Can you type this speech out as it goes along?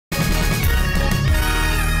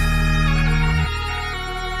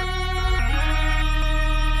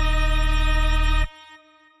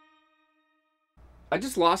I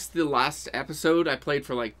just lost the last episode. I played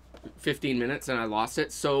for like 15 minutes and I lost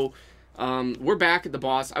it. So we're back at the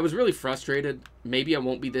boss. I was really frustrated. Maybe I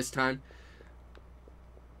won't be this time.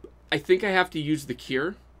 I think I have to use the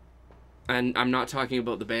cure. And I'm not talking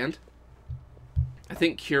about the band. I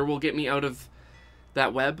think cure will get me out of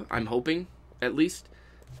that web. I'm hoping, at least.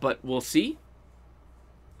 But we'll see.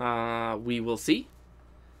 We will see.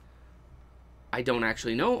 I don't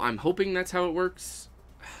actually know. I'm hoping that's how it works.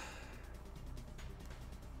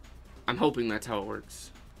 I'm hoping that's how it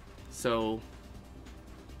works. So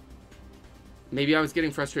maybe I was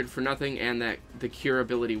getting frustrated for nothing and that the cure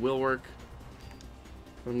ability will work.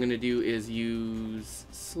 What I'm going to do is use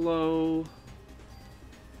slow.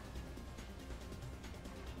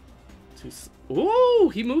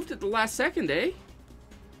 Oh, he moved at the last second, eh?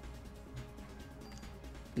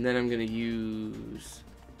 And then I'm going to use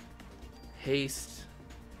haste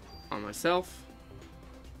on myself.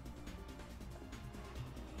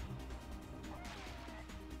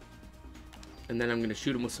 And then I'm going to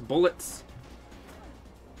shoot him with some bullets.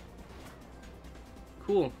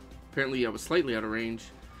 Cool. Apparently I was slightly out of range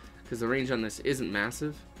because the range on this isn't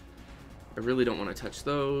massive. I really don't want to touch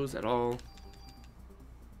those at all.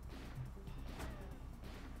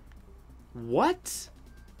 What?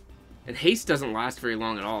 And haste doesn't last very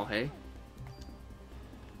long at all, hey?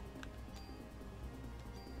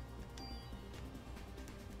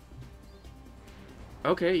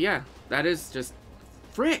 Okay, yeah. That is just...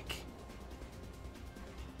 frick!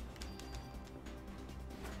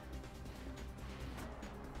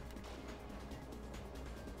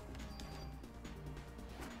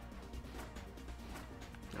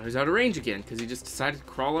 Now he's out of range again, because he just decided to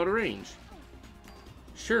crawl out of range.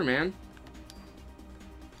 Sure, man.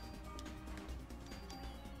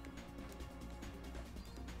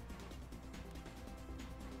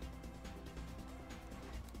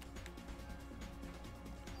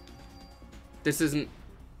 This isn't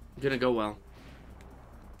gonna go well.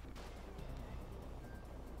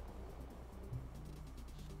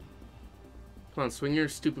 Come on, swing your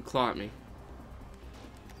stupid claw at me.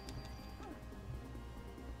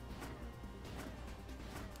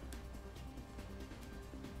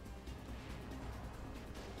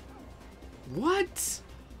 What?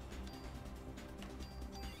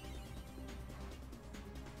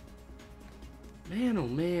 Man, oh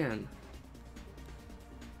man.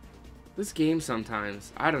 This game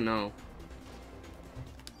sometimes, I don't know.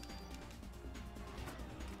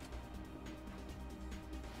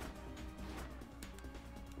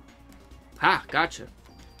 Ha, gotcha.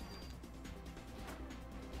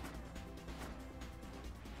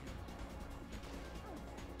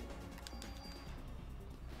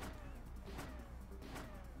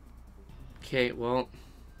 Okay, well.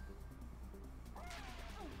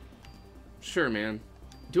 Sure, man.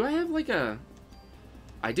 Do I have like a...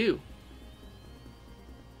 I do.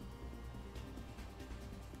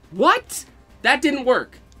 What? That didn't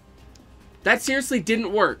work. That seriously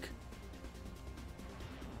didn't work.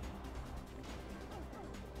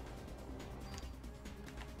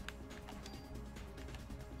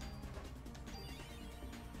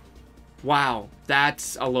 Wow,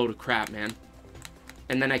 that's a load of crap, man.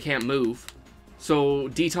 And then I can't move. So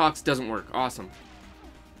detox doesn't work. Awesome.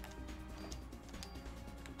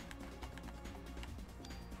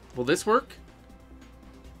 Will this work?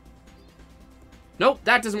 Nope,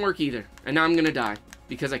 that doesn't work either. And now I'm gonna die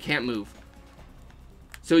because I can't move.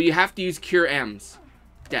 So you have to use Cure M's.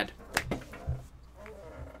 Dead.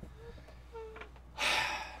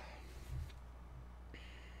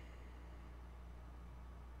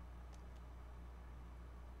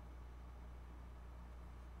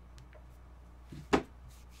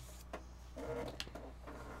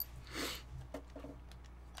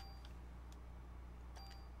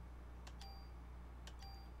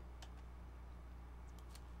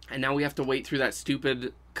 And now we have to wait through that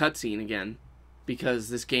stupid cutscene again. Because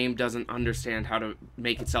this game doesn't understand how to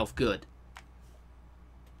make itself good.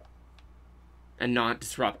 And not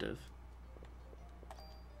disruptive.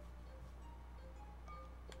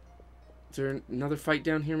 Is there another fight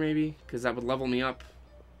down here maybe? Because that would level me up.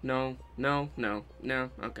 No, no, no, no.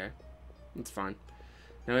 Okay. That's fine.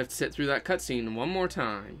 Now we have to sit through that cutscene one more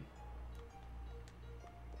time.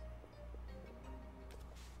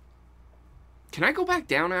 Can I go back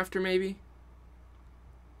down after, maybe?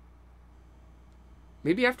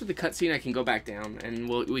 Maybe after the cutscene I can go back down and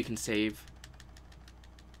we can save.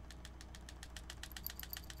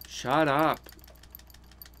 Shut up.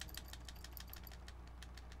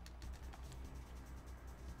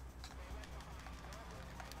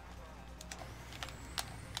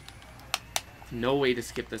 No way to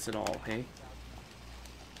skip this at all, hey?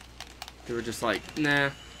 They were just like, nah.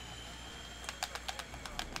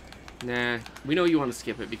 Nah. We know you want to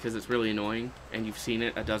skip it because it's really annoying, and you've seen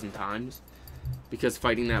it a dozen times. Because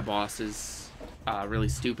fighting that boss is really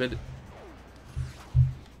stupid.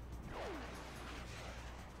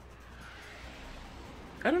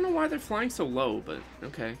 I don't know why they're flying so low, but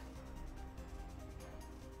okay.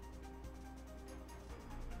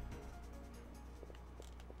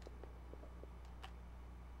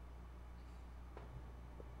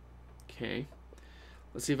 Okay.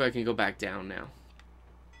 Let's see if I can go back down now.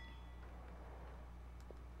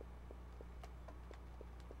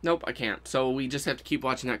 Nope, I can't. So we just have to keep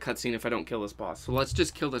watching that cutscene if I don't kill this boss. So let's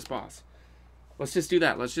just kill this boss. Let's just do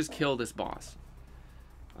that. Let's just kill this boss.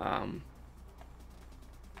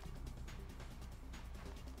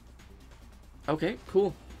 Okay,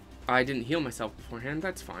 cool. I didn't heal myself beforehand.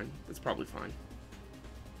 That's fine. That's probably fine.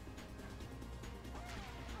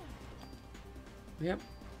 Yep.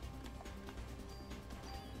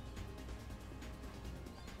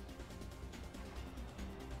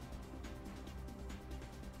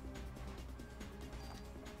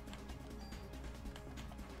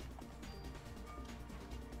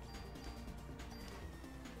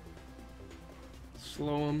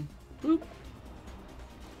 Slow him. Boop.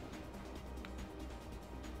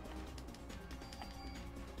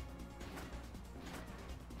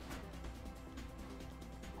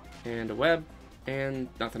 And a web. And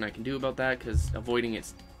nothing I can do about that because avoiding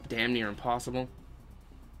it's damn near impossible.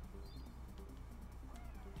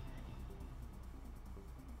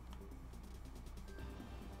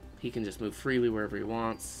 He can just move freely wherever he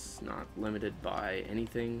wants, not limited by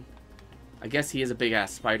anything. I guess he is a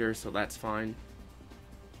big-ass spider, so that's fine.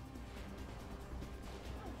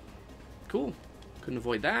 Cool. Couldn't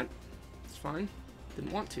avoid that. It's fine.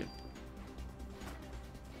 Didn't want to.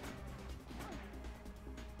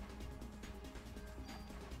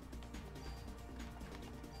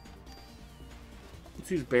 Let's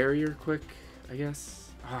use barrier quick, I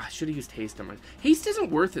guess. Oh, I should have used haste on mine. Haste isn't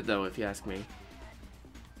worth it, though, if you ask me.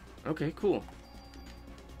 Okay, cool.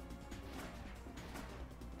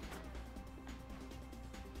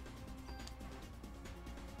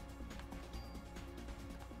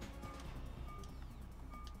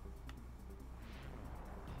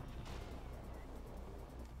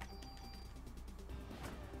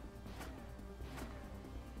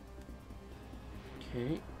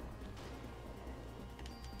 Okay.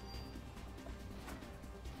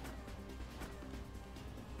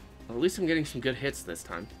 Well, at least I'm getting some good hits this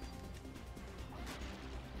time.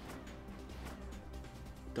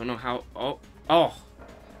 Don't know how... Oh! I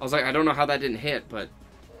was like, I don't know how that didn't hit, but...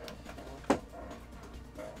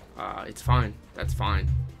 it's fine. That's fine.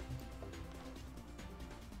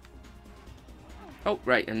 Oh,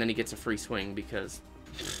 right, and then he gets a free swing because...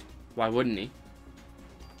 Why wouldn't he?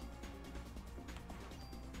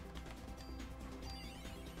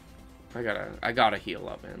 I gotta heal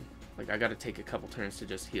up, man. Like, I gotta take a couple turns to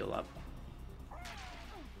just heal up.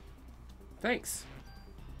 Thanks.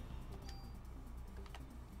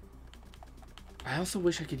 I also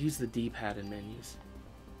wish I could use the D-pad in menus.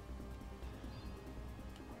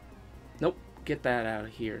 Nope. Get that out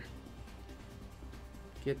of here.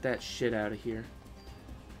 Get that shit out of here.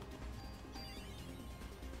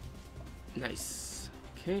 Nice.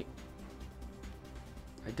 Okay.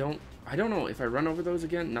 I don't know if I run over those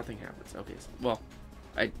again, nothing happens. Okay, so, well,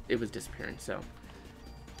 it was disappearing, so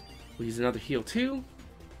we'll use another heal too.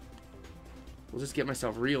 We'll just get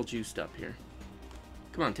myself real juiced up here.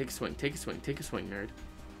 Come on, take a swing, take a swing, take a swing, nerd.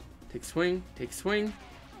 Take a swing, take a swing.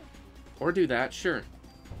 Or do that, sure.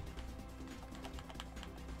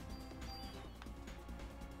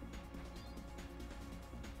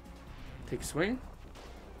 Take a swing.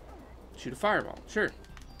 Shoot a fireball, sure.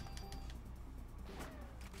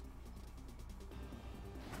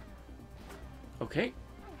 Okay.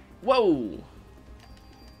 Whoa!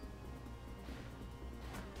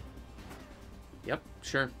 Yep,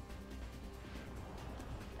 sure.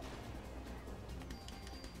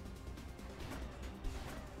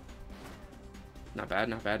 Not bad,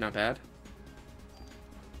 not bad, not bad.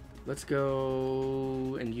 Let's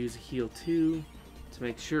go and use a heal too to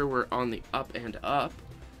make sure we're on the up and up.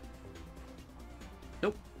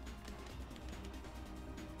 Nope.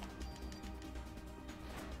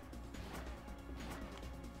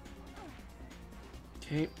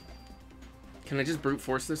 Okay. Can I just brute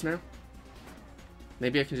force this now?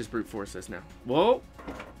 Maybe I can just brute force this now. Whoa!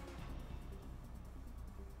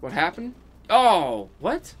 What happened? Oh!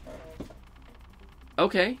 What?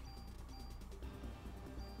 Okay.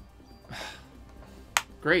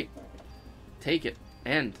 Great. Take it.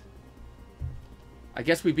 End. I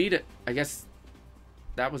guess we beat it. I guess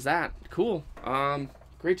that was that. Cool.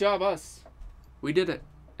 Great job, us. We did it.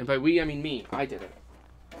 And by we, I mean me. I did it.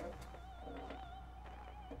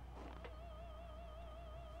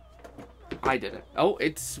 I did it. Oh,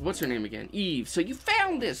 it's, what's her name again? Eve. So you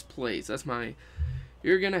found this place. That's my,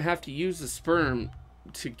 you're going to have to use the sperm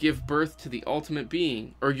to give birth to the ultimate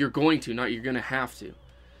being. Or you're going to, not you're going to have to.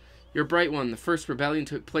 You're a bright one. The first rebellion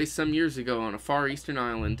took place some years ago on a far eastern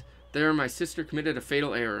island. There, my sister committed a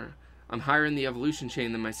fatal error. I'm higher in the evolution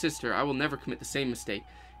chain than my sister. I will never commit the same mistake.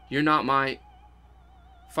 You're not my...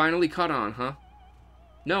 Finally caught on, huh?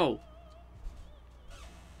 No.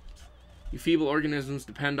 You feeble organisms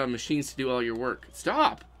depend on machines to do all your work.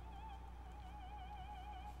 Stop!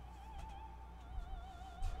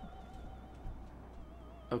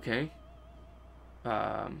 Okay.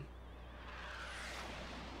 And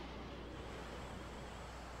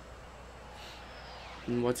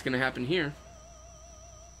what's gonna happen here?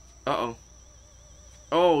 Uh-oh.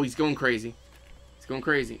 Oh, he's going crazy. He's going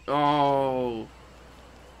crazy. Oh.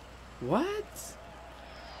 What?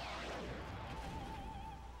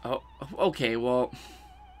 Oh, okay, well,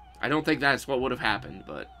 I don't think that's what would have happened,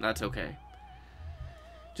 but that's okay.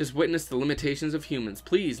 Just witness the limitations of humans.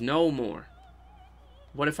 Please, no more.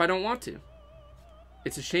 What if I don't want to?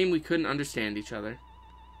 It's a shame we couldn't understand each other.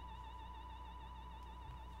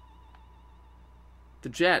 The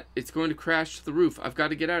jet, it's going to crash to the roof. I've got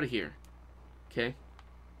to get out of here. Okay.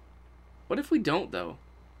 What if we don't, though?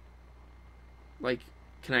 Like,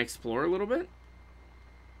 can I explore a little bit?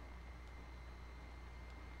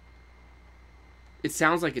 It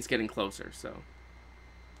sounds like it's getting closer, so.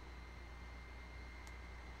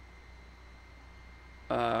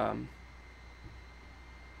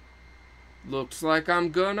 Looks like I'm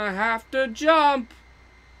gonna have to jump.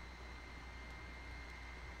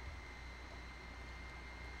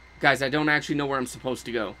 Guys, I don't actually know where I'm supposed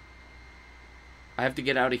to go. I have to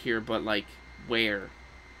get out of here, but, like, where?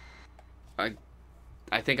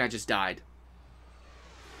 I think I just died.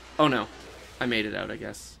 Oh, no. I made it out, I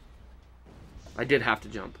guess. I did have to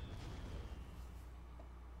jump.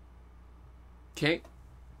 Okay.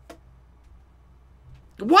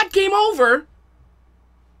 What? Game over?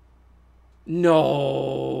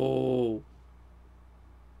 No.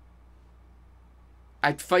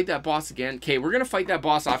 I'd fight that boss again. Okay, we're going to fight that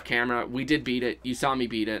boss off camera. We did beat it. You saw me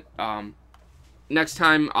beat it. Next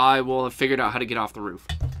time, I will have figured out how to get off the roof.